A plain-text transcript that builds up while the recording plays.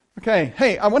Okay,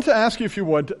 hey, I want to ask you, if you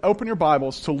would, to open your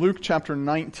Bibles to Luke chapter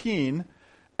 19,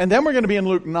 and then we're going to be in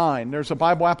Luke 9. There's a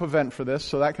Bible app event for this,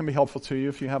 so that can be helpful to you.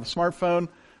 If you have a smartphone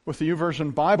with the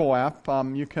YouVersion Bible app,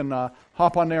 you can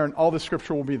hop on there and all the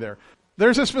scripture will be there.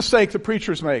 There's this mistake that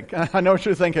preachers make. I know what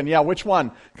you're thinking. Yeah, which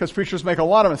one? Because preachers make a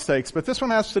lot of mistakes, but this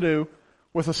one has to do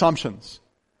with assumptions.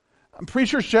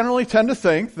 Preachers generally tend to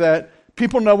think that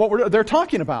people know what they're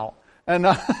talking about. And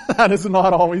that is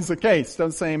not always the case.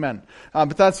 Don't say amen.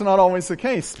 But that's not always the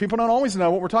case. People don't always know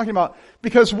what we're talking about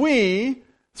because we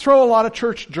throw a lot of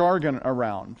church jargon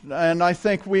around. And I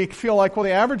think we feel like, well,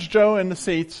 the average Joe in the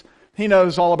seats, he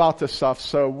knows all about this stuff,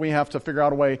 so we have to figure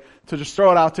out a way to just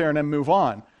throw it out there and then move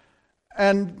on.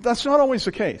 And that's not always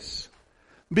the case.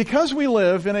 Because we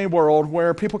live in a world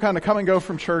where people kind of come and go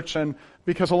from church, and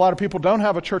because a lot of people don't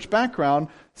have a church background,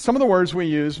 some of the words we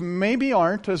use maybe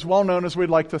aren't as well known as we'd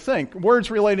like to think. Words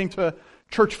relating to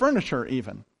church furniture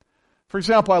even. For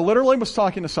example, I literally was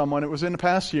talking to someone, it was in the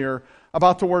past year,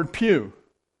 about the word pew.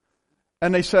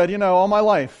 And they said, all my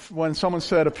life when someone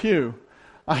said a pew,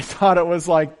 I thought it was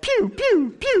like pew,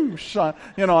 pew, pew,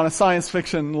 on a science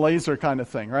fiction laser kind of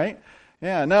thing, right?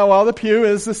 Yeah, no, well, the pew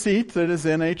is the seat that is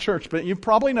in a church. But you've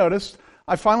probably noticed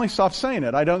I finally stopped saying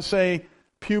it. I don't say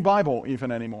pew Bible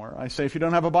even anymore. I say if you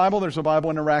don't have a Bible, there's a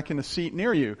Bible in a rack in a seat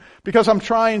near you. Because I'm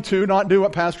trying to not do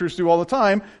what pastors do all the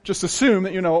time, just assume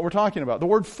that you know what we're talking about. The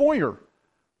word foyer.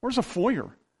 Where's a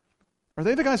foyer? Are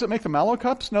they the guys that make the Mallow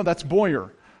cups? No, that's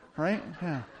Boyer, right?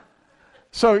 Yeah.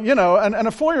 So, and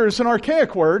a foyer is an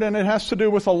archaic word, and it has to do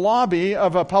with a lobby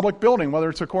of a public building. Whether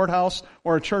it's a courthouse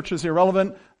or a church is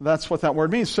irrelevant. That's what that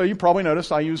word means. So you probably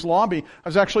noticed I use lobby. I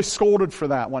was actually scolded for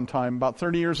that one time. About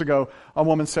 30 years ago, a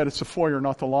woman said it's a foyer,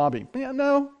 not the lobby. Yeah,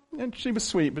 no, and she was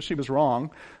sweet, but she was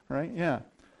wrong, right? Yeah.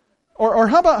 Or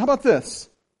how about this?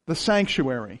 The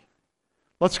sanctuary.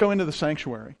 Let's go into the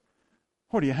sanctuary.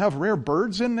 Oh, do you have rare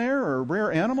birds in there or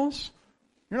rare animals?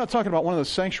 You're not talking about one of those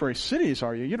sanctuary cities,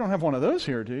 are you? You don't have one of those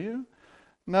here, do you?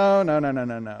 No.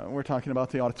 We're talking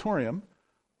about the auditorium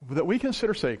that we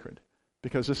consider sacred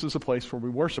because this is a place where we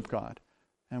worship God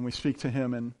and we speak to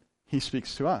Him and He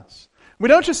speaks to us. We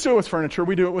don't just do it with furniture,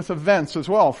 we do it with events as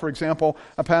well. For example,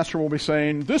 a pastor will be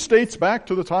saying, this dates back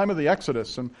to the time of the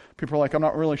Exodus. And people are like, I'm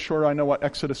not really sure I know what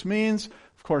Exodus means.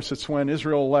 Of course, it's when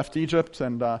Israel left Egypt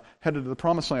and headed to the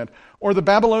Promised Land. Or the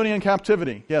Babylonian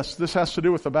captivity. Yes, this has to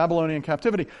do with the Babylonian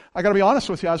captivity. I got to be honest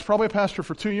with you, I was probably a pastor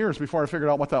for 2 years before I figured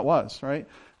out what that was, right?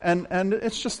 And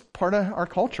it's just part of our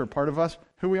culture, part of us,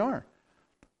 who we are.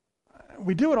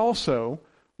 We do it also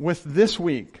with this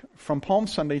week, from Palm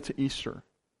Sunday to Easter.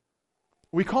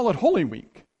 We call it Holy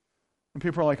Week. And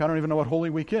people are like, I don't even know what Holy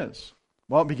Week is.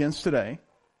 Well, it begins today,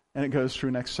 and it goes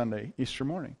through next Sunday, Easter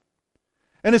morning.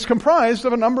 And it's comprised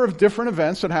of a number of different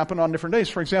events that happen on different days.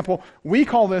 For example, we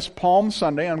call this Palm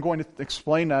Sunday. I'm going to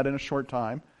explain that in a short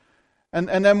time. And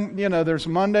then, there's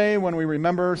Monday when we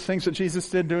remember things that Jesus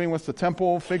did doing with the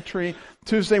temple, fig tree.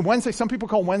 Tuesday, Wednesday, some people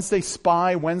call Wednesday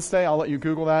Spy Wednesday. I'll let you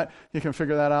Google that. You can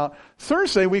figure that out.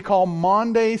 Thursday, we call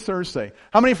Maundy Thursday.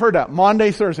 How many have heard that?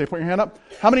 Maundy Thursday. Put your hand up.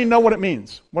 How many know what it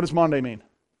means? What does Maundy mean?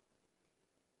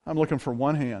 I'm looking for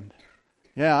one hand.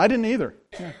 Yeah, I didn't either.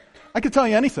 Yeah. I could tell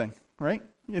you anything, right?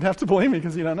 You'd have to believe me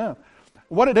because you don't know.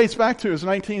 What it dates back to is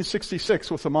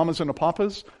 1966 with the Mamas and the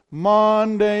Papas.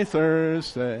 Maundy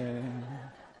Thursday.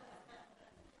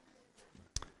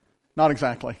 Not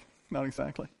exactly.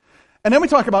 And then we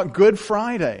talk about Good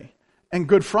Friday. And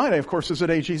Good Friday, of course, is the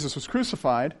day Jesus was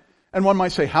crucified. And one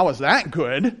might say, how is that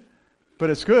good? But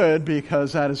it's good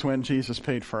because that is when Jesus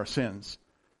paid for our sins.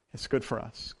 It's good for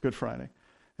us. Good Friday.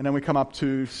 And then we come up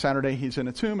to Saturday, He's in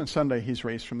a tomb, and Sunday, He's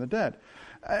raised from the dead.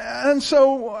 And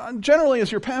so, generally,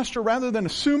 as your pastor, rather than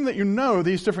assume that you know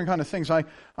these different kind of things, I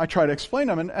try to explain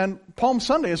them. And Palm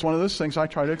Sunday is one of those things I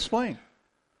try to explain.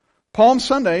 Palm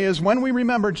Sunday is when we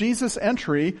remember Jesus'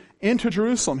 entry into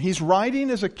Jerusalem. He's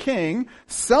riding as a king,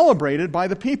 celebrated by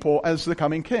the people as the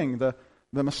coming king, the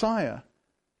Messiah.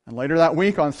 And later that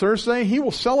week, on Thursday, He will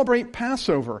celebrate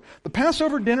Passover. The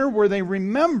Passover dinner where they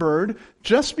remembered,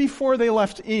 just before they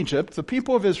left Egypt, the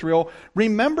people of Israel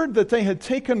remembered that they had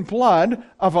taken blood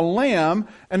of a lamb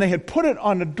and they had put it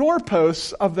on the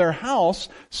doorposts of their house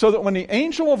so that when the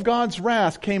angel of God's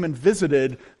wrath came and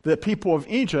visited the people of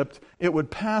Egypt, it would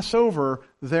pass over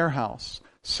their house.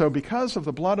 So because of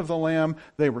the blood of the Lamb,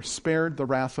 they were spared the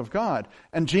wrath of God.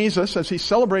 And Jesus, as He's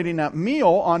celebrating that meal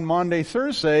on Maundy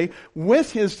Thursday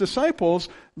with His disciples,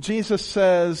 Jesus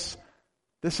says,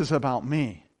 this is about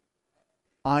me.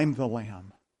 I'm the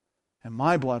Lamb, and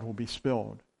my blood will be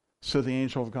spilled so the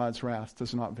angel of God's wrath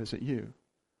does not visit you.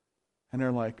 And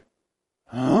they're like,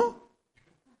 huh?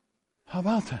 How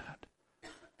about that?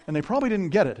 And they probably didn't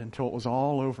get it until it was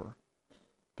all over.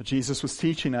 But Jesus was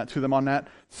teaching that to them on that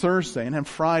Thursday. And then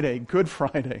Friday, Good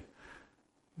Friday,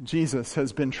 Jesus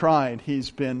has been tried.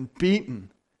 He's been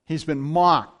beaten. He's been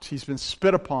mocked. He's been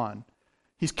spit upon.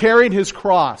 He's carried his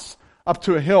cross up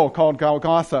to a hill called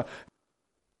Golgotha.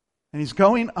 And he's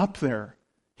going up there.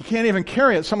 He can't even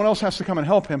carry it. Someone else has to come and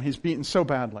help him. He's beaten so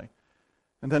badly.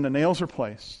 And then the nails are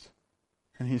placed.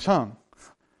 And he's hung,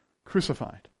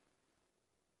 crucified,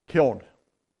 killed.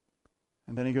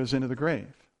 And then he goes into the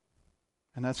grave.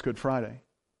 And that's Good Friday.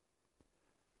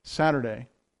 Saturday,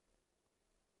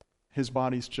 his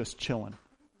body's just chilling.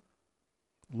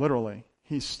 Literally,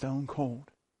 he's stone cold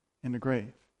in the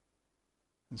grave.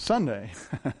 And Sunday,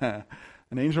 an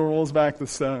angel rolls back the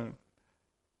stone.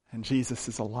 And Jesus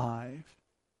is alive.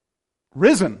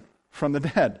 Risen from the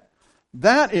dead.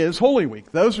 That is Holy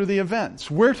Week. Those are the events.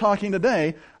 We're talking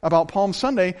today about Palm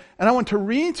Sunday, and I want to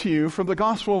read to you from the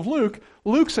Gospel of Luke,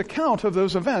 Luke's account of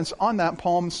those events on that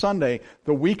Palm Sunday,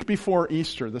 the week before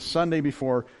Easter, the Sunday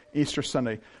before Easter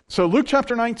Sunday. So Luke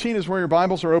chapter 19 is where your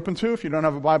Bibles are open to. If you don't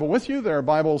have a Bible with you, there are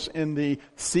Bibles in the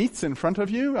seats in front of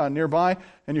you nearby,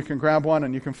 and you can grab one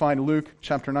and you can find Luke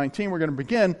chapter 19. We're going to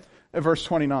begin at verse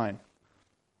 29.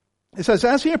 It says,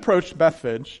 "As he approached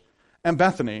Bethphage and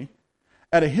Bethany,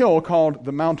 at a hill called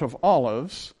the Mount of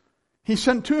Olives, he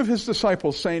sent two of his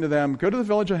disciples, saying to them, 'Go to the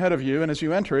village ahead of you, and as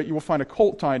you enter it, you will find a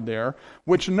colt tied there,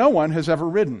 which no one has ever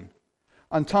ridden.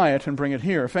 Untie it and bring it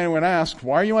here. If anyone asks,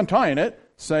 why are you untying it?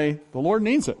 Say, the Lord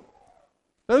needs it.'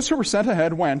 Those who were sent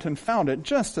ahead went and found it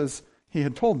just as he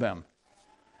had told them.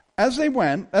 As they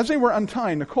were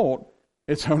untying the colt,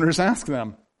 its owners asked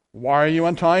them, 'Why are you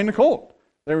untying the colt?'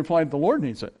 They replied, 'The Lord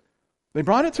needs it.' They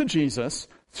brought it to Jesus,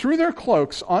 threw their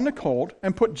cloaks on the colt,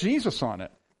 and put Jesus on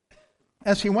it.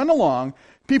 As he went along,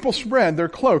 people spread their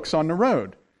cloaks on the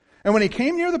road. And when he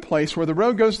came near the place where the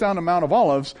road goes down the Mount of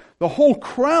Olives, the whole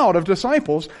crowd of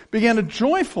disciples began to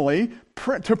joyfully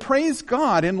to praise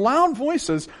God in loud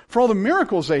voices for all the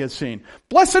miracles they had seen.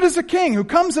 'Blessed is the King who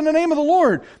comes in the name of the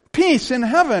Lord, peace in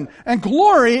heaven and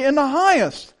glory in the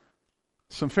highest.'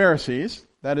 Some Pharisees,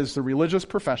 that is the religious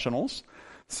professionals,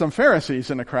 some Pharisees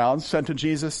in the crowd said to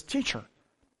Jesus, 'Teacher,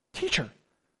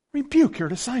 rebuke your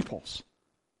disciples.'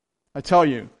 'I tell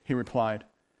you,' he replied,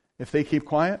 'if they keep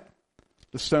quiet,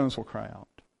 the stones will cry out.'"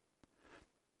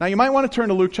 Now you might want to turn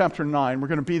to Luke chapter 9. We're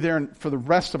going to be there for the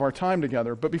rest of our time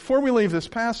together. But before we leave this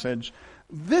passage,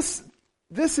 this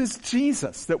is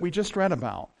Jesus that we just read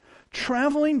about,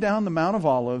 traveling down the Mount of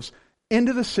Olives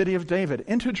into the city of David,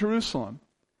 into Jerusalem.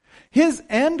 His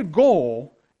end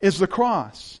goal is the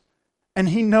cross, and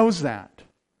he knows that.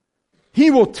 He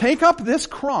will take up this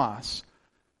cross,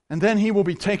 and then he will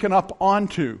be taken up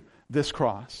onto this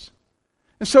cross.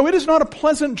 And so it is not a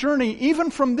pleasant journey, even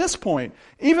from this point.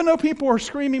 Even though people are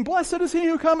screaming, "Blessed is he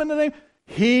who comes in the name,"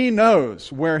 he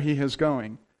knows where he is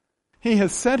going. He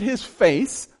has set his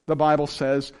face, the Bible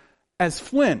says, as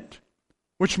flint,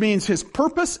 which means his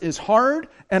purpose is hard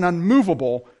and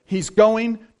unmovable. He's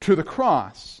going to the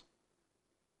cross.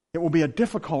 It will be a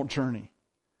difficult journey.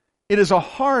 It is a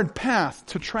hard path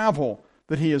to travel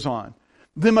that he is on.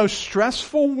 The most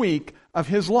stressful week of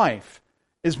his life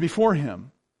is before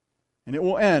him, and it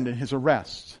will end in his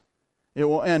arrest. It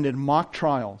will end in mock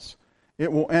trials.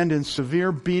 It will end in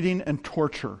severe beating and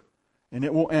torture, and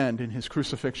it will end in his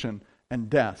crucifixion and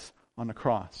death on the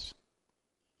cross.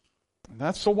 And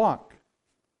that's the walk.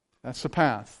 That's the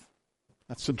path.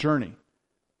 That's the journey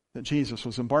that Jesus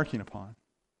was embarking upon.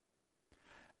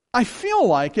 I feel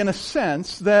like, in a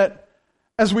sense, that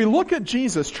as we look at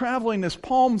Jesus traveling this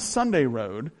Palm Sunday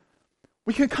road,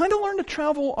 we can kind of learn to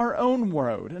travel our own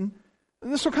road. And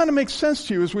this will kind of make sense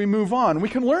to you as we move on. We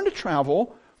can learn to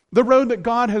travel the road that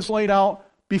God has laid out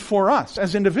before us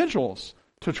as individuals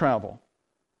to travel.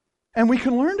 And we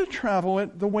can learn to travel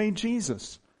it the way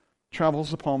Jesus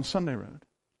travels the Palm Sunday road.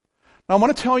 Now, I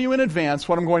want to tell you in advance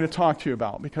what I'm going to talk to you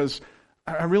about, because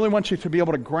I really want you to be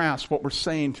able to grasp what we're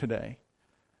saying today.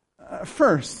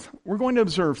 First, we're going to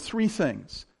observe three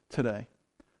things today.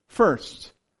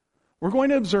 First, we're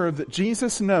going to observe that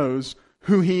Jesus knows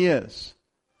who he is,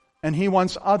 and he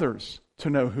wants others to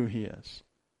know who he is.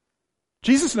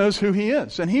 Jesus knows who he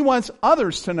is, and he wants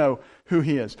others to know who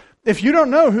he is. If you don't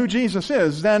know who Jesus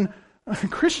is, then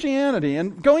Christianity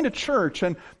and going to church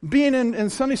and being in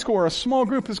Sunday school or a small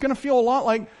group is going to feel a lot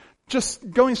like just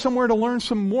going somewhere to learn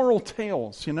some moral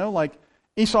tales, like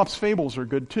Aesop's fables are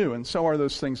good too, and so are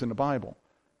those things in the Bible.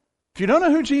 If you don't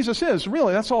know who Jesus is,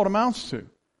 really, that's all it amounts to.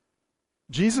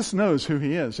 Jesus knows who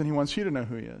he is, and he wants you to know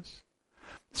who he is.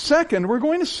 Second, we're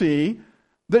going to see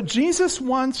that Jesus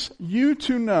wants you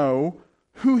to know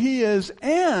who he is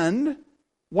and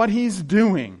what he's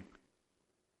doing.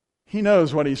 He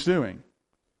knows what he's doing.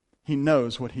 He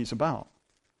knows what he's about.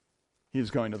 He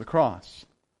is going to the cross.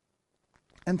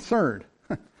 And third,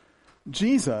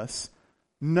 Jesus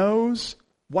knows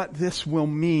what this will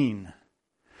mean.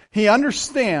 He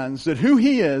understands that who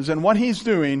he is and what he's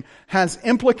doing has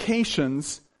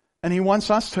implications, and he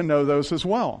wants us to know those as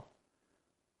well.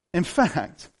 In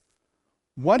fact,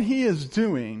 what he is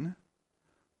doing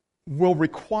will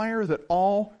require that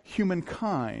all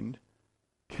humankind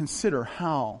consider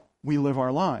how we live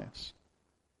our lives.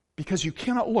 Because you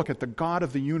cannot look at the God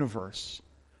of the universe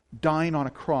dying on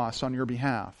a cross on your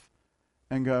behalf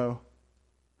and go,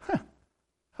 how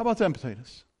about them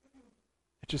potatoes?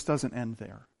 It just doesn't end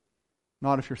there.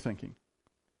 Not if you're thinking.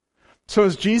 So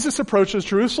as Jesus approaches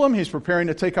Jerusalem, he's preparing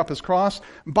to take up his cross.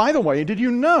 By the way, did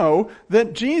you know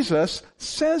that Jesus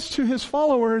says to his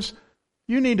followers,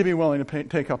 you need to be willing to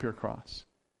take up your cross.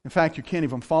 In fact, you can't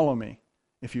even follow me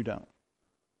if you don't.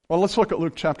 Well, let's look at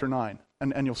Luke chapter 9,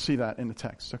 and you'll see that in the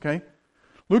text, okay?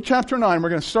 Luke chapter 9, we're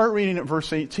going to start reading at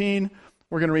verse 18.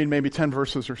 We're going to read maybe 10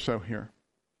 verses or so here.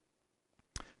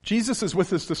 Jesus is with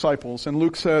his disciples, and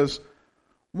Luke says,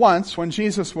 once, when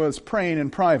Jesus was praying in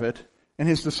private, and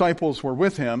his disciples were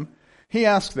with him, he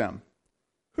asked them,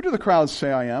 who do the crowds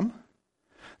say I am?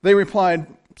 They replied,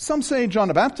 some say John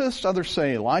the Baptist, others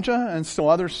say Elijah, and still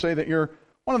others say that you're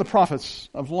one of the prophets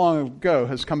of long ago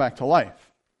has come back to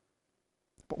life.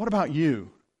 But what about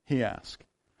you? He asked.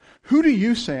 Who do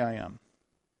you say I am?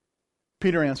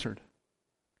 Peter answered,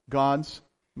 God's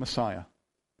Messiah.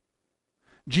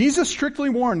 Jesus strictly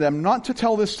warned them not to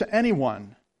tell this to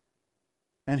anyone.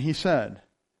 And he said,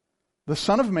 the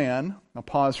Son of Man, now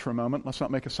pause for a moment, let's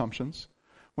not make assumptions.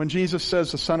 When Jesus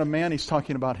says the Son of Man, he's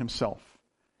talking about himself.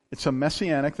 It's a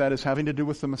messianic, that is having to do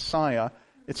with the Messiah.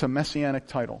 It's a messianic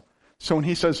title. So when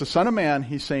he says the Son of Man,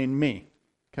 he's saying me.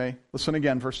 Okay, listen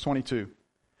again, verse 22.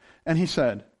 And he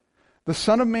said, the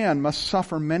Son of Man must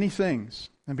suffer many things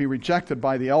and be rejected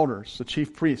by the elders, the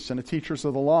chief priests, and the teachers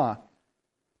of the law.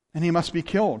 And he must be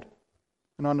killed,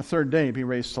 and on the third day be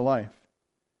raised to life.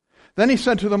 Then he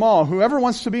said to them all, whoever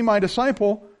wants to be my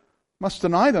disciple must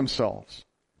deny themselves,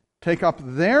 take up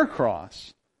their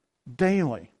cross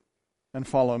daily, and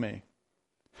follow me.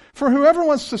 For whoever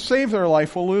wants to save their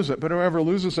life will lose it, but whoever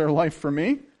loses their life for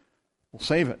me will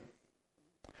save it.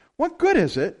 What good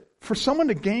is it for someone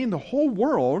to gain the whole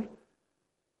world,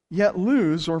 yet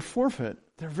lose or forfeit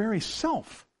their very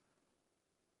self?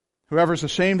 Whoever is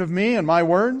ashamed of me and my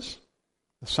words,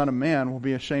 the Son of Man will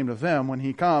be ashamed of them when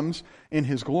he comes in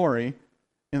his glory,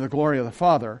 in the glory of the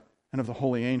Father and of the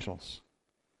holy angels.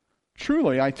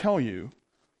 Truly, I tell you,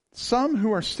 some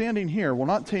who are standing here will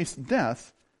not taste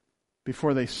death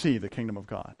before they see the kingdom of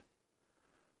God.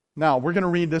 Now, we're going to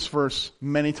read this verse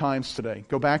many times today.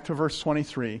 Go back to verse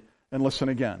 23 and listen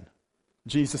again.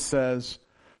 Jesus says,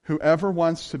 whoever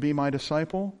wants to be my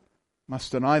disciple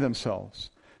must deny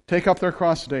themselves, take up their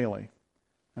cross daily,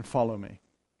 and follow me.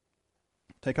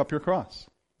 Take up your cross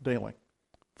daily.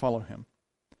 Follow him.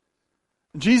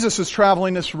 Jesus is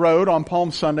traveling this road on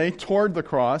Palm Sunday toward the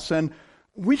cross, and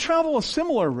we travel a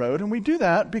similar road, and we do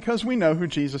that because we know who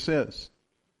Jesus is.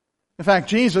 In fact,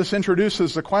 Jesus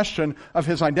introduces the question of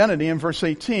his identity in verse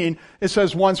 18. It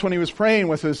says, once when he was praying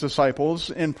with his disciples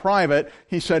in private,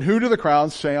 he said, who do the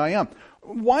crowds say I am?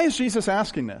 Why is Jesus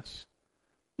asking this?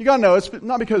 You got to know, it's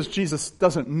not because Jesus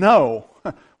doesn't know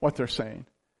what they're saying.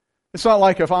 It's not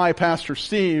like if I, Pastor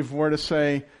Steve, were to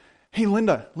say, hey,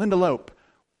 Linda Lope,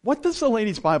 what does the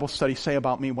ladies' Bible study say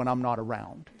about me when I'm not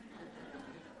around?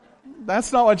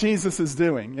 That's not what Jesus is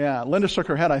doing. Yeah, Linda shook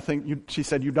her head. I think she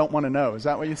said, you don't want to know. Is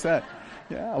that what you said?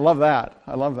 Yeah, I love that.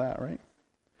 I love that, right?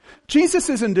 Jesus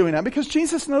isn't doing that because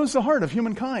Jesus knows the heart of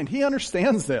humankind. He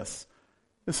understands this.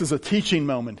 This is a teaching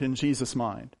moment in Jesus'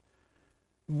 mind.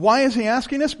 Why is he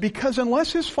asking this? Because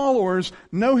unless his followers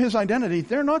know his identity,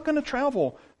 they're not going to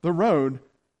travel the road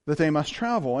that they must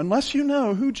travel. Unless you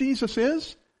know who Jesus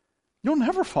is, you'll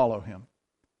never follow him.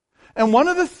 And one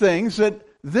of the things that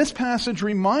this passage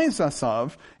reminds us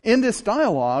of in this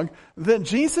dialogue, that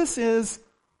Jesus is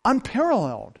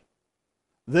unparalleled.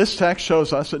 This text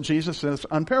shows us that Jesus is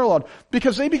unparalleled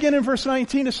because they begin in verse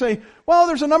 19 to say, well,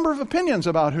 there's a number of opinions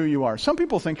about who you are. Some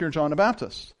people think you're John the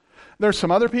Baptist. There's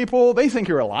some other people, they think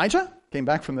you're Elijah, came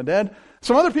back from the dead.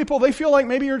 Some other people, they feel like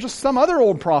maybe you're just some other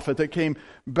old prophet that came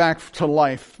back to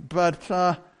life.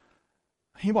 But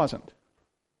he wasn't.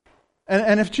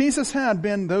 And if Jesus had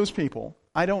been those people,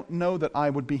 I don't know that I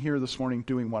would be here this morning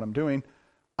doing what I'm doing.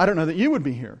 I don't know that you would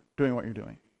be here doing what you're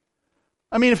doing.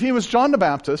 I mean, if he was John the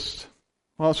Baptist,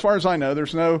 well, as far as I know,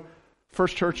 there's no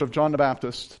First Church of John the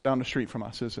Baptist down the street from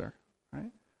us, is there?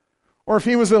 Right? Or if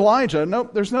he was Elijah,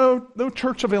 nope, there's no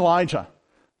church of Elijah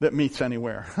that meets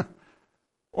anywhere.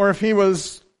 Or if he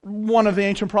was one of the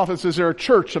ancient prophets, is there a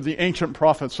church of the ancient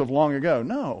prophets of long ago?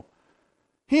 No.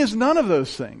 He is none of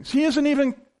those things. He isn't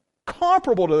even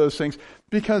comparable to those things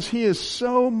because he is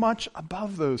so much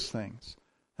above those things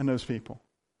and those people.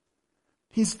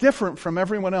 He's different from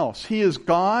everyone else. He is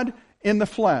God in the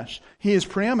flesh. He is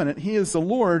preeminent. He is the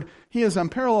Lord. He is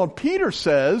unparalleled. Peter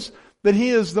says that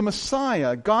he is the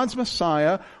Messiah, God's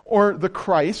Messiah, or the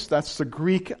Christ. That's the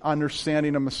Greek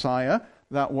understanding of Messiah,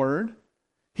 that word.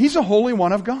 He's a Holy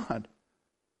One of God.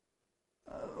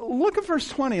 Look at verse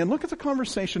 20 and look at the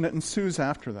conversation that ensues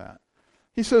after that.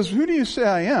 He says, "Who do you say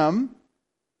I am?"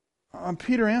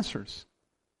 Peter answers,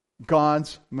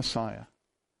 "God's Messiah."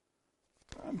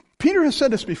 Peter has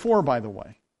said this before, by the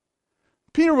way.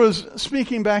 Peter was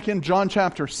speaking back in John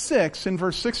chapter 6 in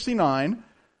verse 69,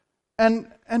 and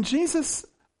Jesus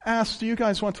asked, "Do you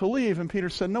guys want to leave?" And Peter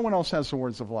said, "No one else has the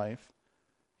words of life."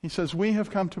 He says, "We have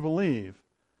come to believe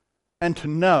and to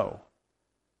know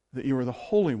that you are the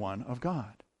Holy One of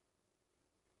God."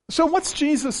 So what is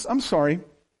Jesus'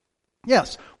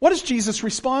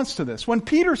 response to this? When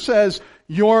Peter says,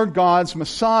 "You're God's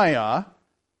Messiah,"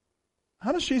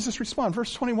 how does Jesus respond?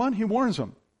 Verse 21, he warns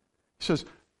them. He says,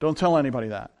 "Don't tell anybody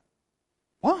that."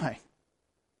 Why?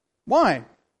 Why?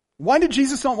 Why did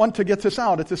Jesus not want to get this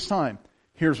out at this time?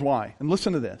 Here's why. And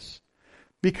listen to this.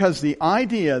 Because the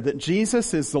idea that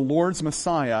Jesus is the Lord's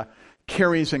Messiah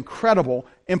carries incredible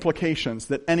implications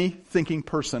that any thinking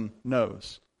person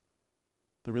knows.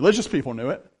 The religious people knew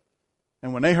it.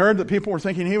 And when they heard that people were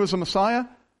thinking he was the Messiah,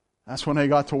 that's when they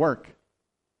got to work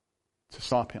to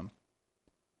stop him.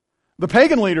 The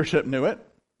pagan leadership knew it.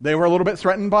 They were a little bit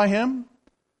threatened by him.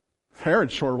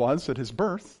 Herod sure was at his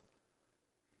birth.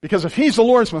 Because if he's the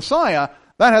Lord's Messiah,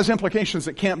 that has implications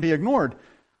that can't be ignored.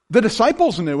 The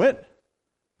disciples knew it.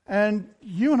 And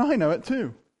you and I know it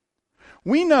too.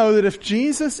 We know that if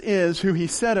Jesus is who he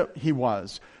said he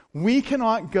was, we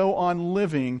cannot go on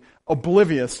living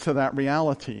oblivious to that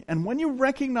reality. And when you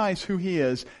recognize who he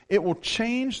is, it will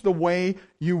change the way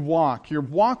you walk. Your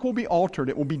walk will be altered.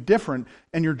 It will be different.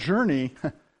 And your journey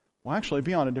will actually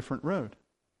be on a different road.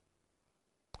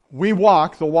 We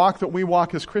walk the walk that we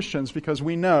walk as Christians because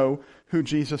we know who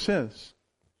Jesus is.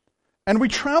 And we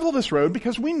travel this road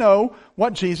because we know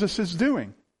what Jesus is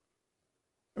doing.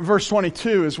 Verse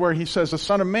 22 is where he says, "The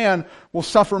Son of Man will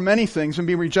suffer many things and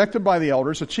be rejected by the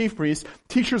elders, the chief priests,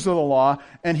 teachers of the law,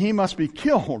 and he must be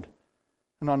killed,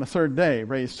 and on the third day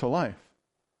raised to life."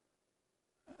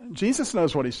 Jesus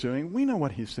knows what he's doing. We know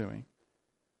what he's doing.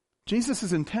 Jesus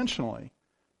is intentionally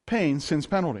paying sin's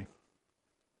penalty.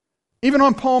 Even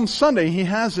on Palm Sunday, he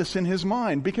has this in his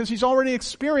mind because he's already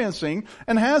experiencing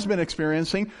and has been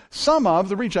experiencing some of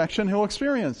the rejection he'll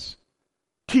experience.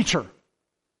 Teacher,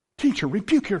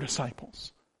 rebuke your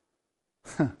disciples.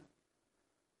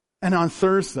 And on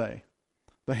Thursday,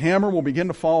 the hammer will begin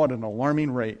to fall at an alarming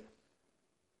rate.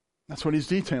 That's what he's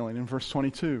detailing in verse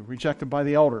 22. Rejected by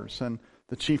the elders and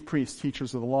the chief priests,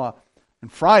 teachers of the law.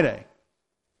 And Friday,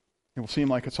 it will seem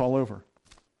like it's all over.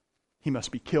 He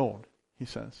must be killed, he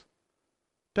says.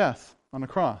 Death on the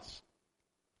cross.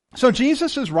 So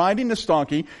Jesus is riding this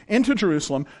donkey into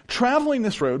Jerusalem, traveling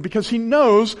this road because he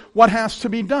knows what has to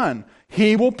be done.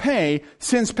 He will pay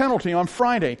sin's penalty on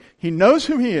Friday. He knows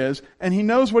who he is, and he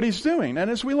knows what he's doing. And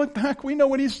as we look back, we know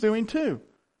what he's doing too.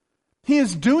 He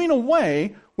is doing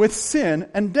away with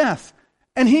sin and death.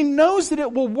 And he knows that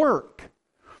it will work.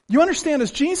 You understand,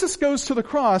 as Jesus goes to the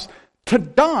cross to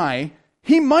die,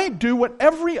 he might do what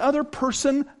every other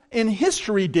person in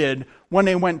history did when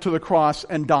they went to the cross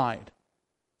and died.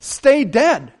 Stay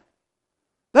dead.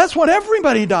 That's what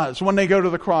everybody does when they go to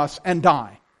the cross and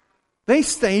die. They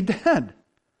stay dead.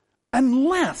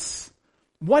 Unless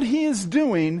what he is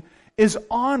doing is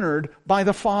honored by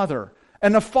the Father.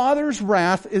 And the Father's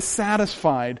wrath is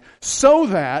satisfied so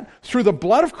that through the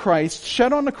blood of Christ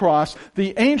shed on the cross,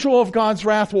 the angel of God's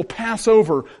wrath will pass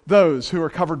over those who are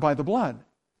covered by the blood.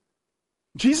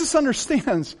 Jesus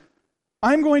understands,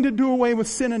 I'm going to do away with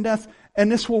sin and death,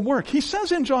 and this will work. He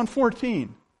says in John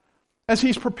 14, as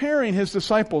he's preparing his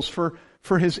disciples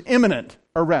for his imminent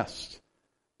arrest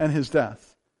and his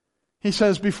death, he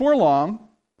says, "Before long,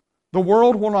 the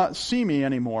world will not see me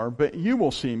anymore, but you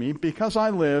will see me. Because I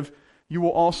live, you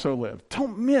will also live."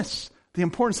 Don't miss the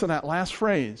importance of that last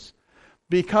phrase.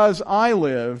 Because I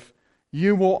live,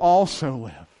 you will also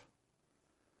live.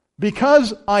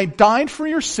 Because I died for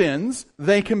your sins,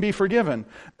 they can be forgiven.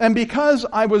 And because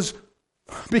I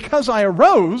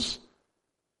arose,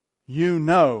 you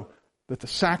know that the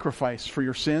sacrifice for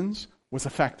your sins was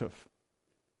effective.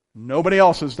 Nobody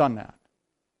else has done that.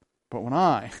 But when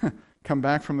I come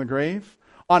back from the grave,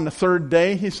 on the third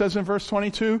day, he says in verse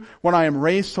 22, when I am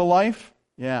raised to life,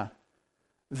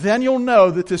 then you'll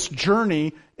know that this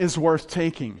journey is worth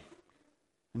taking.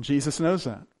 And Jesus knows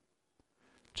that.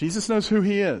 Jesus knows who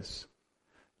he is.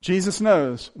 Jesus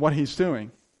knows what he's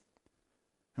doing.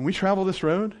 And we travel this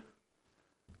road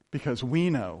because we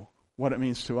know what it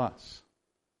means to us.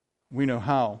 We know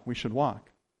how we should walk.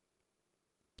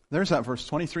 There's that verse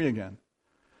 23 again.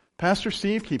 Pastor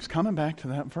Steve keeps coming back to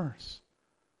that verse.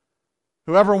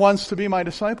 Whoever wants to be my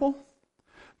disciple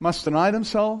must deny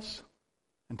themselves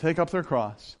and take up their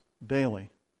cross daily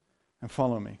and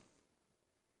follow me.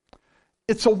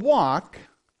 It's a walk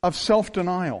of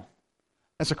self-denial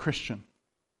as a Christian.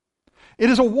 It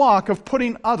is a walk of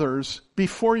putting others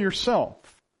before yourself.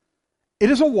 It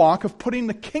is a walk of putting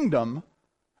the kingdom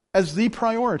as the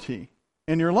priority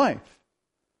in your life.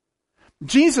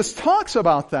 Jesus talks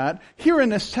about that here in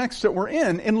this text that we're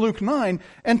in Luke 9,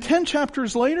 and 10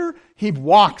 chapters later, he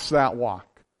walks that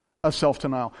walk of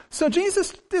self-denial. So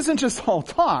Jesus isn't just all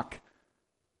talk.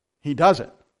 He does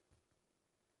it.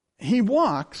 He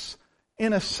walks,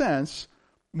 in a sense,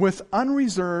 with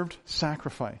unreserved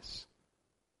sacrifice.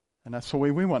 And that's the way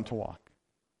we want to walk,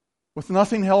 with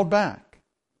nothing held back.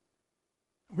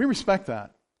 We respect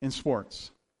that in sports.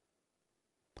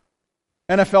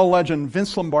 NFL legend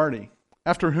Vince Lombardi,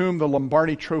 after whom the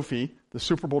Lombardi Trophy, the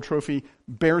Super Bowl trophy,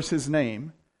 bears his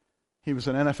name. He was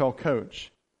an NFL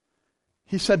coach.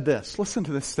 He said this. Listen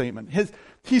to this statement.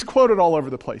 He's quoted all over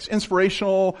the place.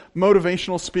 Inspirational,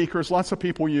 motivational speakers, lots of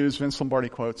people use Vince Lombardi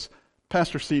quotes.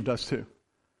 Pastor Steve does too.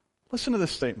 Listen to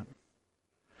this statement.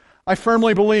 I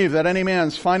firmly believe that any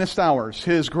man's finest hours,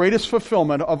 his greatest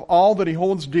fulfillment of all that he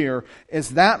holds dear,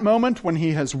 is that moment when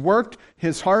he has worked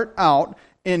his heart out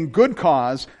in good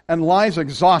cause and lies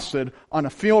exhausted on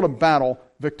a field of battle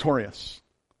victorious.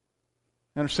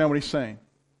 You understand what he's saying?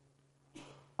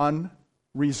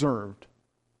 Unreserved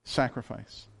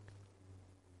sacrifice.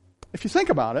 If you think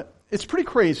about it, it's pretty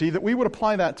crazy that we would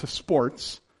apply that to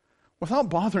sports without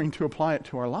bothering to apply it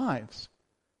to our lives.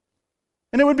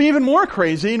 And it would be even more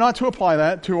crazy not to apply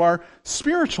that to our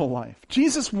spiritual life.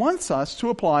 Jesus wants us to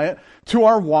apply it to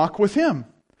our walk with him.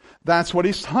 That's what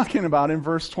he's talking about in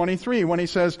verse 23 when he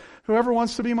says, whoever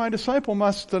wants to be my disciple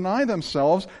must deny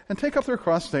themselves and take up their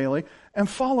cross daily and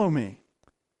follow me.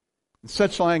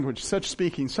 Such language, such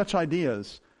speaking, such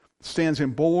ideas stands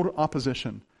in bold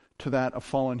opposition to that of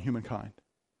fallen humankind.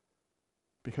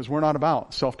 Because we're not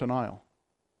about self-denial.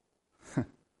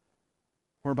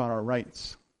 We're about our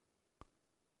rights.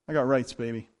 I got rights,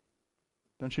 baby.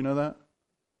 Don't you know that?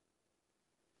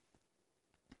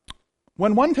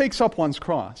 When one takes up one's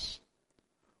cross,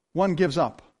 one gives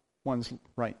up one's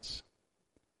rights.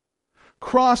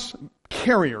 Cross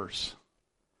carriers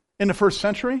in the first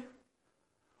century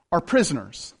are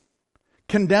prisoners,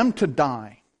 condemned to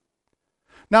die.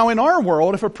 Now, in our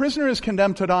world, if a prisoner is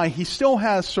condemned to die, he still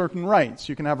has certain rights.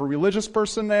 You can have a religious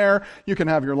person there. You can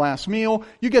have your last meal.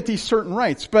 You get these certain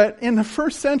rights. But in the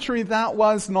first century, that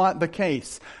was not the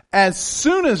case. As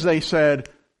soon as they said,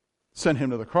 send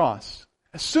him to the cross,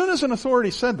 as soon as an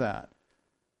authority said that,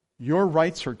 your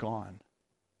rights are gone.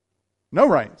 No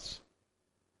rights.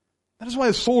 That is why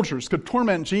the soldiers could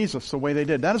torment Jesus the way they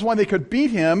did. That is why they could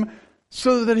beat him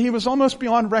so that he was almost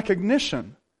beyond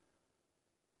recognition.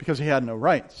 Because he had no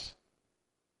rights.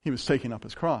 He was taking up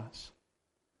his cross.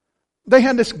 They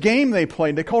had this game they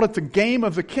played. They called it the Game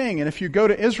of the King. And if you go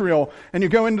to Israel and you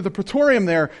go into the Praetorium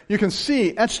there, you can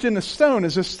see etched in the stone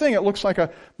is this thing. It looks like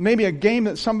maybe a game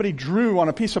that somebody drew on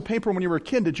a piece of paper when you were a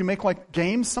kid. Did you make like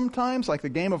games sometimes, like the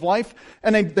Game of Life?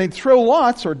 And they'd throw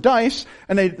lots or dice,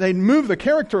 and they'd move the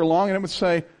character along, and it would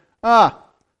say,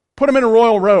 put him in a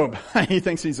royal robe. He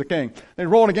thinks he's a king. They'd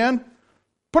roll it again.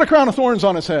 Put a crown of thorns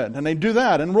on his head. And they'd do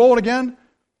that and roll it again.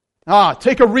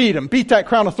 Take a reed and beat that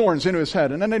crown of thorns into his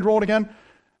head. And then they'd roll it again.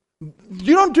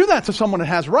 You don't do that to someone that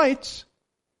has rights.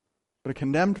 But a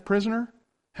condemned prisoner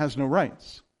has no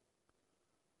rights.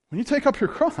 When you take up your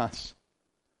cross,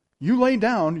 you lay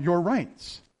down your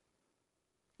rights.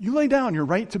 You lay down your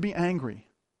right to be angry.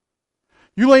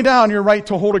 You lay down your right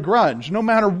to hold a grudge, no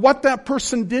matter what that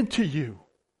person did to you.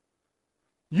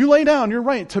 You lay down your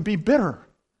right to be bitter.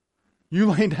 You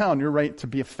lay down your right to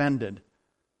be offended.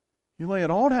 You lay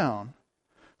it all down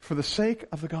for the sake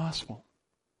of the gospel,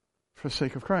 for the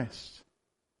sake of Christ.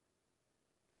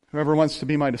 Whoever wants to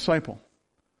be my disciple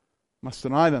must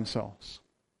deny themselves,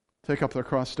 take up their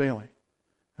cross daily,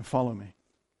 and follow me.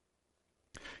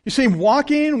 You see,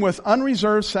 walking with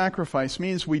unreserved sacrifice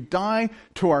means we die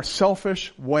to our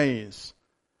selfish ways.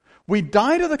 We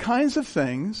die to the kinds of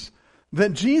things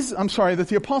that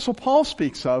the Apostle Paul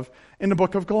speaks of in the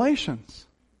book of Galatians.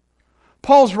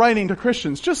 Paul's writing to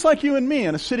Christians, just like you and me,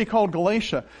 in a city called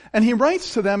Galatia. And he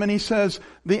writes to them and he says,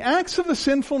 the acts of the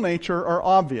sinful nature are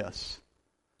obvious.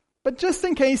 But just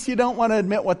in case you don't want to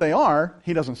admit what they are,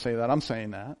 he doesn't say that, I'm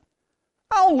saying that,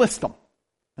 I'll list them.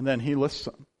 And then he lists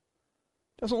them.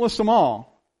 Doesn't list them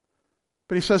all.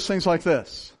 But he says things like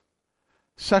this: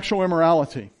 sexual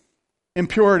immorality,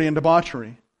 impurity and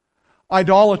debauchery,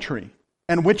 idolatry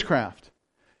and witchcraft,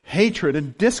 hatred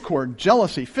and discord,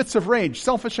 jealousy, fits of rage,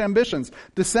 selfish ambitions,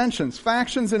 dissensions,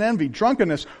 factions and envy,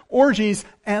 drunkenness, orgies,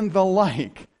 and the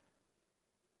like.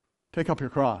 Take up your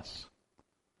cross.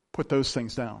 Put those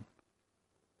things down.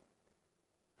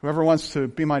 Whoever wants to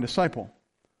be my disciple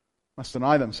must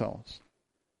deny themselves,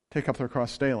 take up their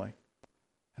cross daily,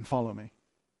 and follow me.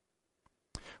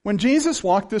 When Jesus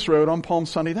walked this road on Palm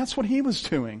Sunday, that's what he was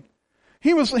doing.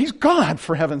 He's God,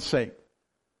 for heaven's sake.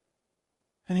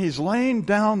 And he's laying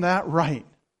down that right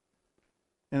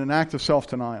in an act of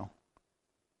self-denial.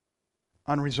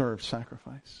 Unreserved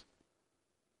sacrifice.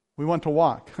 We want to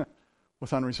walk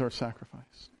with unreserved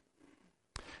sacrifice.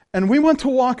 And we want to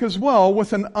walk as well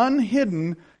with an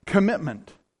unhidden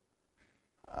commitment.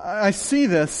 I see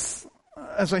this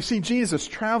as I see Jesus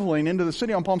traveling into the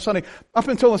city on Palm Sunday. Up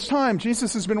until this time,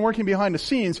 Jesus has been working behind the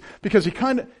scenes because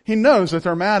he knows that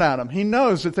they're mad at him. He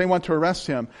knows that they want to arrest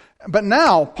him. But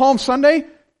now, Palm Sunday,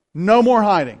 no more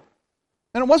hiding.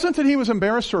 And it wasn't that he was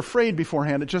embarrassed or afraid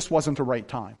beforehand, it just wasn't the right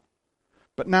time.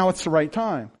 But now it's the right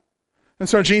time. And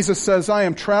so Jesus says, I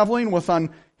am traveling with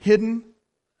unhidden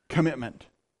commitment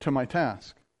to my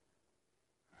task.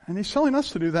 And he's telling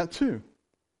us to do that too.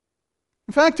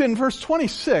 In fact, in verse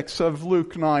 26 of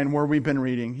Luke 9, where we've been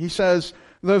reading, he says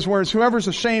those words, whoever's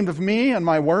ashamed of me and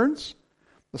my words,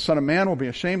 the Son of Man will be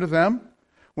ashamed of them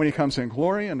when he comes in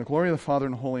glory and the glory of the Father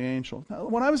and the holy angel. Now,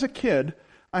 when I was a kid,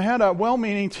 I had a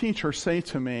well-meaning teacher say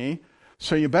to me,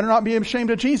 so you better not be ashamed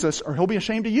of Jesus or he'll be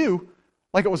ashamed of you,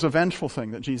 like it was a vengeful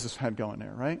thing that Jesus had going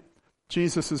there, right?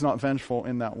 Jesus is not vengeful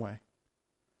in that way.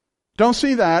 Don't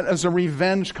see that as a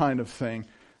revenge kind of thing.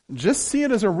 Just see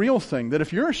it as a real thing, that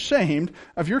if you're ashamed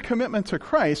of your commitment to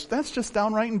Christ, that's just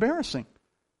downright embarrassing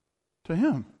to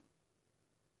him.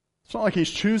 It's not like he's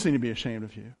choosing to be ashamed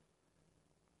of you.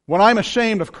 When I'm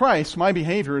ashamed of Christ, my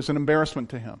behavior is an embarrassment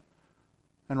to him,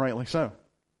 and rightly so.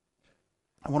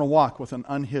 I want to walk with an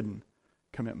unhidden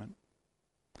commitment.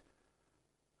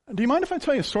 Do you mind if I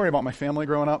tell you a story about my family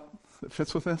growing up that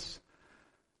fits with this?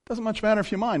 Doesn't much matter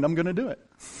if you mind, I'm going to do it.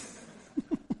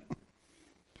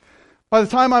 By the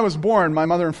time I was born, my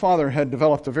mother and father had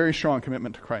developed a very strong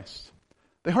commitment to Christ.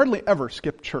 They hardly ever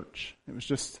skipped church. It was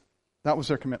just, that was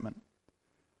their commitment.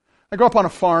 I grew up on a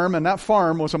farm, and that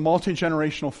farm was a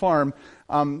multi-generational farm.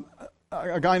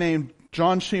 A guy named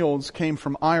John Shields came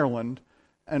from Ireland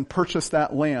and purchased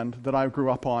that land that I grew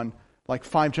up on like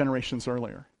 5 generations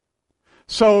earlier.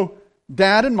 So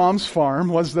Dad and Mom's farm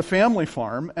was the family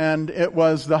farm, and it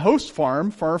was the host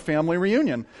farm for our family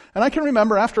reunion. And I can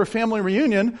remember after a family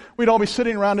reunion, we'd all be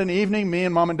sitting around in the evening, me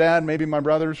and Mom and Dad, maybe my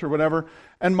brothers or whatever,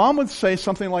 and Mom would say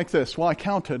something like this, well, I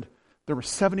counted, there were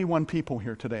 71 people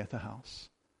here today at the house.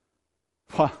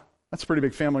 Wow, that's a pretty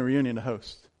big family reunion to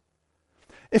host.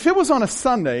 If it was on a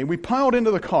Sunday, we piled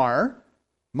into the car,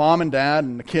 Mom and Dad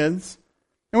and the kids,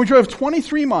 and we drove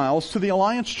 23 miles to the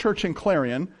Alliance Church in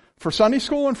Clarion for Sunday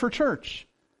school and for church.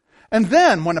 And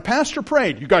then when the pastor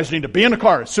prayed, you guys need to be in the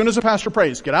car as soon as the pastor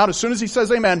prays. Get out as soon as he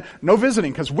says amen. No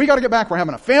visiting, because we got to get back. We're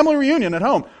having a family reunion at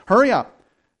home. Hurry up.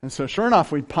 And so sure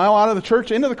enough, we'd pile out of the church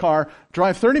into the car,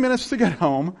 drive 30 minutes to get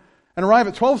home, and arrive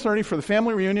at 12:30 for the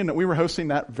family reunion that we were hosting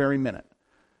that very minute.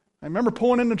 I remember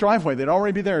pulling in the driveway. They'd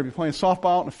already be there. They'd be playing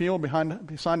softball out in the field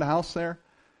beside the house there.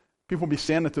 People would be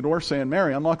standing at the door saying,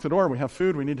 Mary, unlock the door. We have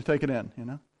food. We need to take it in, you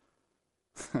know.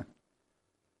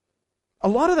 A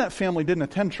lot of that family didn't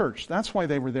attend church. That's why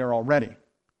they were there already.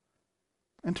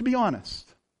 And to be honest,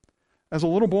 as a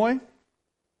little boy,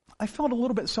 I felt a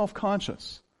little bit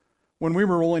self-conscious when we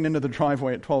were rolling into the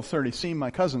driveway at 12:30, seeing my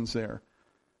cousins there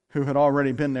who had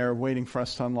already been there waiting for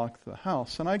us to unlock the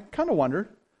house. And I kind of wondered,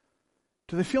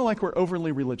 do they feel like we're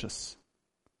overly religious?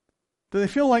 Do they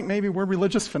feel like maybe we're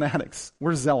religious fanatics?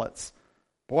 We're zealots.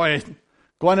 Boy,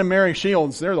 Glenn and Mary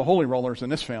Shields, they're the holy rollers in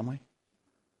this family.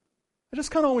 I just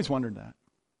kind of always wondered that.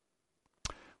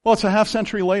 Well, it's a half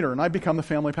century later, and I've become the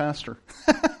family pastor.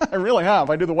 I really have.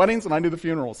 I do the weddings and I do the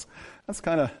funerals. That's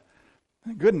kind of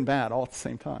good and bad all at the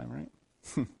same time,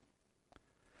 right?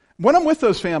 When I'm with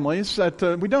those families,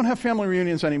 we don't have family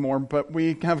reunions anymore, but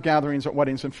we have gatherings at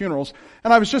weddings and funerals.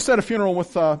 And I was just at a funeral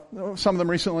with some of them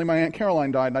recently. My Aunt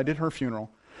Caroline died, and I did her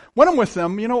funeral. When I'm with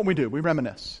them, you know what we do? We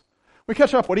reminisce. We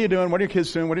catch up. What are you doing? What are your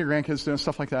kids doing? What are your grandkids doing?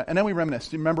 Stuff like that. And then we reminisce.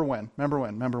 Do you remember when? Remember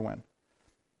when? Remember when?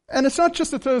 And it's not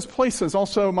just at those places.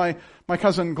 Also, my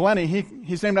cousin Glennie,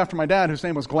 he's named after my dad, whose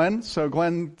name was Glenn. So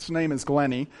Glenn's name is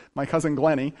Glennie, my cousin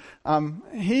Glennie.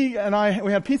 He and I,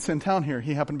 we had pizza in town here.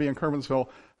 He happened to be in Kerwinsville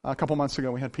a couple months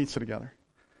ago. We had pizza together.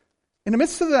 In the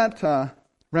midst of that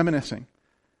reminiscing,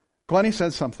 Glennie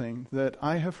said something that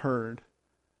I have heard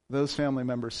those family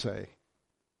members say.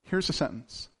 Here's a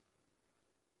sentence.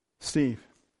 Steve,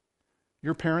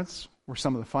 your parents were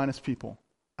some of the finest people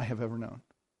I have ever known.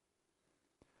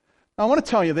 Now, I want to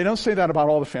tell you, they don't say that about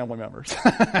all the family members.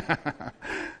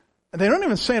 They don't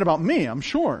even say it about me, I'm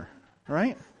sure,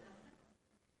 right?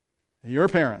 Your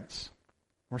parents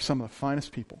were some of the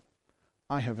finest people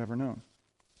I have ever known.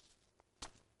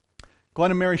 Glenn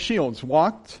and Mary Shields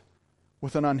walked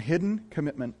with an unhidden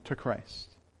commitment to Christ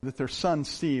that their son,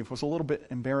 Steve, was a little bit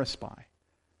embarrassed by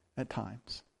at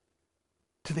times.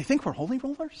 Do they think we're holy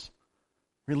rollers?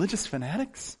 Religious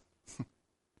fanatics?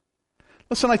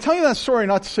 Listen, I tell you that story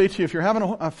not to say to you, if you're having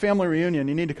a family reunion,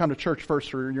 you need to come to church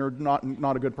first or you're not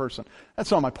a good person. That's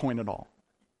not my point at all.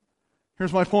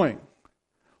 Here's my point.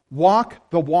 Walk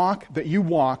the walk that you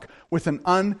walk with an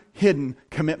unhidden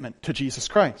commitment to Jesus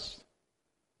Christ.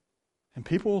 And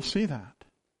people will see that.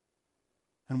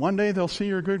 And one day they'll see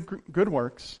your good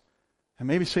works and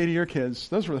maybe say to your kids,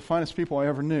 those were the finest people I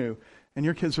ever knew. And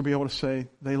your kids will be able to say,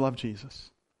 they love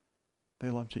Jesus. They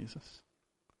love Jesus.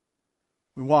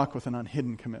 We walk with an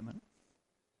unhidden commitment.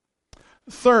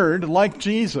 Third, like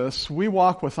Jesus, we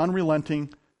walk with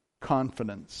unrelenting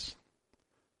confidence.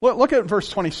 Look at verse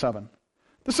 27.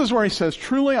 This is where he says,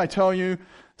 truly I tell you,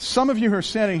 some of you who are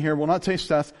standing here will not taste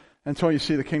death until you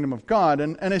see the kingdom of God.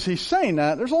 And as he's saying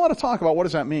that, there's a lot of talk about what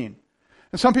does that mean.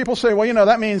 And some people say, well,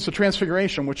 that means the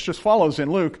transfiguration, which just follows in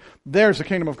Luke. There's the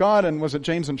kingdom of God, and was it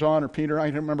James and John or Peter? I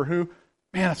don't remember who.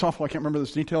 Man, that's awful. I can't remember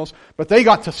those details. But they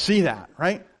got to see that,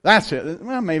 right? That's it.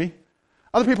 Well, maybe.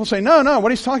 Other people say, no,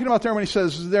 what he's talking about there when he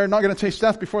says they're not going to taste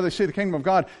death before they see the kingdom of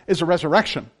God is a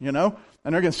resurrection, And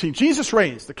they're going to see Jesus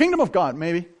raised, the kingdom of God.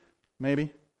 Maybe.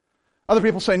 Other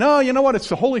people say, no, you know what? It's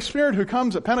the Holy Spirit who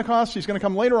comes at Pentecost. He's going to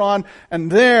come later on, and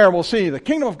there we'll see the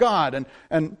kingdom of God.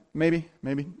 And maybe.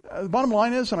 The bottom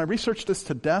line is, and I researched this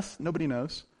to death, nobody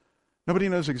knows. Nobody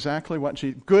knows exactly what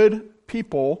good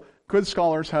people, good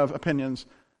scholars have opinions,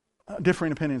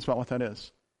 differing opinions about what that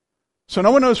is. So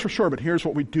no one knows for sure, but here's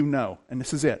what we do know, and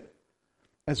this is it.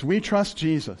 As we trust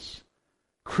Jesus,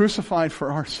 crucified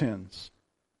for our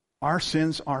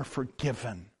sins are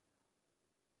forgiven.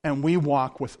 And we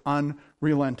walk with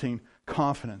unrelenting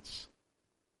confidence.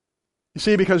 You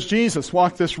see, because Jesus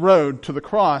walked this road to the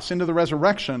cross, into the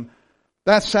resurrection,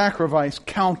 that sacrifice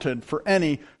counted for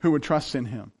any who would trust in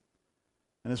him.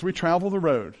 And as we travel the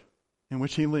road in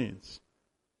which he leads,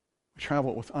 we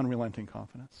travel it with unrelenting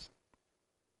confidence.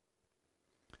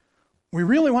 We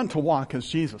really want to walk as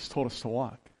Jesus told us to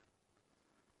walk.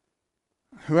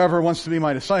 Whoever wants to be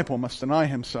my disciple must deny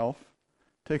himself,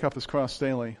 take up his cross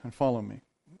daily, and follow me.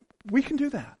 We can do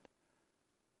that.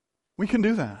 We can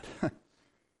do that.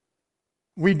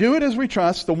 We do it as we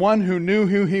trust the one who knew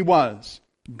who he was,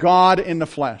 God in the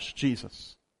flesh,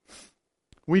 Jesus.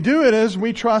 We do it as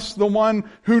we trust the one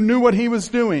who knew what he was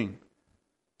doing,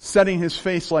 setting his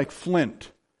face like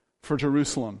flint for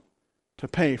Jerusalem to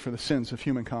pay for the sins of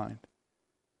humankind.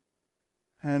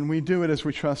 And we do it as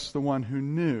we trust the one who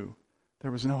knew there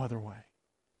was no other way.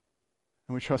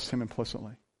 And we trust him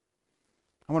implicitly.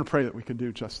 I want to pray that we could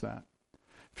do just that.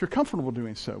 If you're comfortable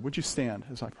doing so, would you stand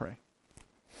as I pray?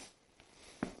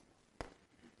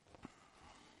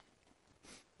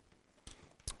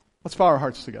 Let's bow our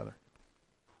hearts together.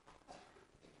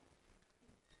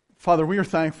 Father, we are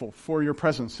thankful for your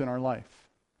presence in our life.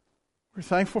 We're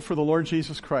thankful for the Lord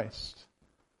Jesus Christ,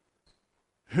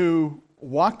 who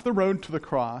walked the road to the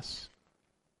cross,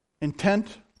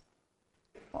 intent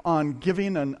on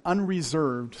giving an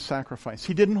unreserved sacrifice.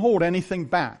 He didn't hold anything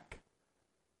back.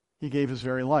 He gave his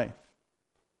very life.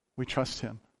 We trust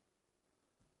him.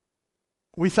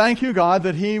 We thank you, God,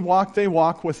 that he walked a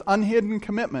walk with unhidden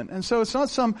commitment. And so it's not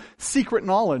some secret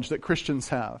knowledge that Christians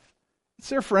have. It's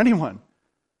there for anyone.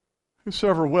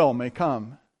 Whosoever will may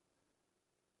come.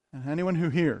 And anyone who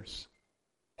hears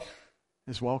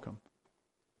is welcome.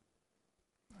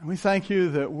 And we thank you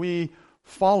that we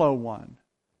follow one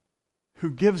who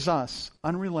gives us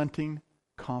unrelenting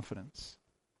confidence.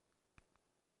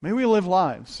 May we live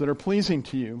lives that are pleasing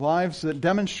to you, lives that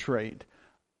demonstrate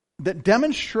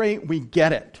we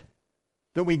get it,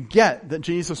 that we get that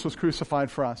Jesus was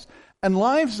crucified for us, and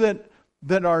lives that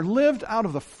are lived out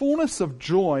of the fullness of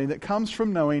joy that comes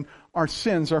from knowing our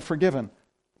sins are forgiven.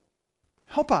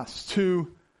 Help us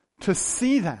to to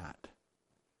see that.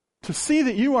 To see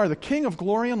that you are the King of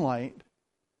glory and light,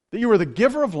 that you are the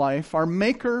giver of life, our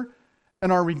maker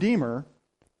and our redeemer,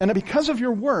 and that because of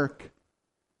your work,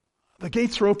 the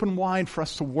gates are open wide for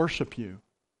us to worship you.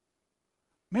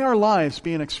 May our lives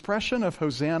be an expression of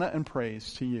Hosanna and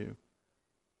praise to you,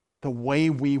 the way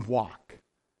we walk.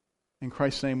 In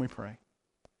Christ's name we pray.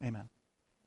 Amen.